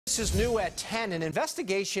This is new at 10. An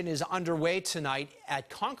investigation is underway tonight at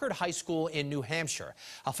Concord High School in New Hampshire.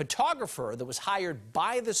 A photographer that was hired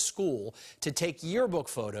by the school to take yearbook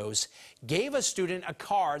photos gave a student a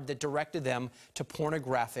card that directed them to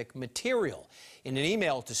pornographic material. In an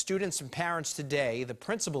email to students and parents today, the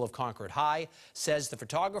principal of Concord High says the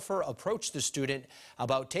photographer approached the student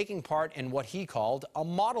about taking part in what he called a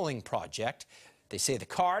modeling project. They say the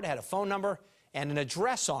card had a phone number and an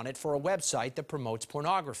address on it for a website that promotes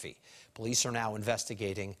pornography. Police are now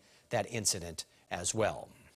investigating that incident as well.